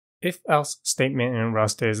If-else statement in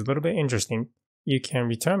Rust is a little bit interesting. You can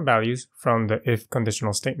return values from the if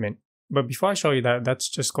conditional statement. But before I show you that, let's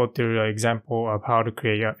just go through an example of how to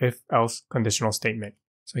create a if-else conditional statement.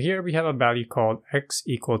 So here we have a value called x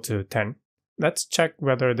equal to 10. Let's check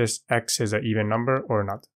whether this x is an even number or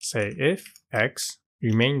not. Say if x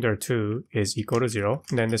remainder 2 is equal to 0,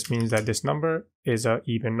 then this means that this number is an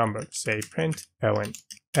even number. Say print ln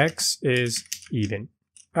x is even.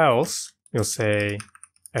 Else, you'll say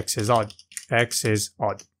x is odd. X is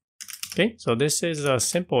odd. Okay, so this is a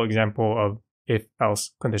simple example of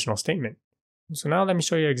if-else conditional statement. So now let me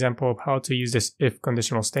show you an example of how to use this if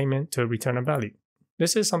conditional statement to return a value.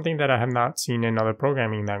 This is something that I have not seen in other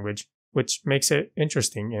programming language, which makes it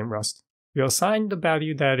interesting in Rust. We'll assign the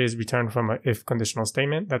value that is returned from an if conditional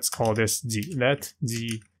statement. Let's call this g. Let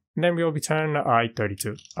g, and then we'll return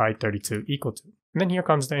i32 equal to. And then here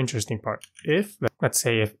comes the interesting part. If, let's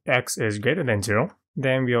say if x is greater than 0,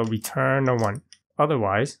 then we'll return a 1.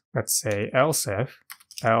 Otherwise, let's say else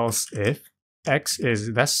if x is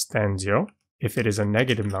less than 0, if it is a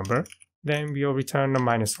negative number, then we'll return a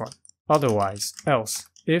 -1. Otherwise, else,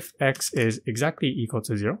 if x is exactly equal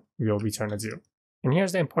to 0, we'll return a 0. And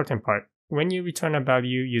here's the important part. When you return a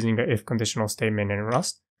value using the if conditional statement in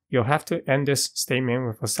Rust, you'll have to end this statement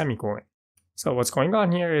with a semicolon. So what's going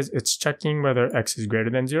on here is it's checking whether x is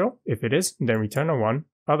greater than 0. If it is, then return a 1.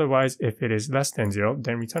 Otherwise, if it is less than 0,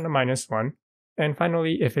 then return a -1. And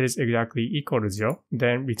finally, if it is exactly equal to 0,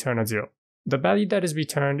 then return a 0. The value that is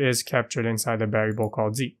returned is captured inside a variable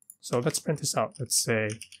called z. So let's print this out. Let's say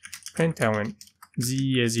print ln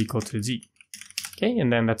z is equal to z. Okay,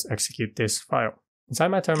 and then let's execute this file. Inside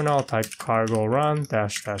my terminal, I'll type cargo run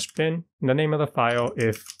 --bin, and the name of the file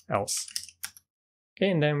if else.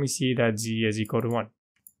 Okay, and then we see that z is equal to 1.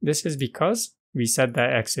 This is because we said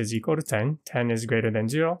that x is equal to 10. 10 is greater than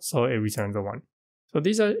 0, so it returns a 1. So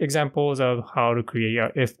these are examples of how to create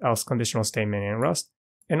a if-else conditional statement in Rust,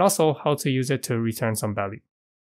 and also how to use it to return some value.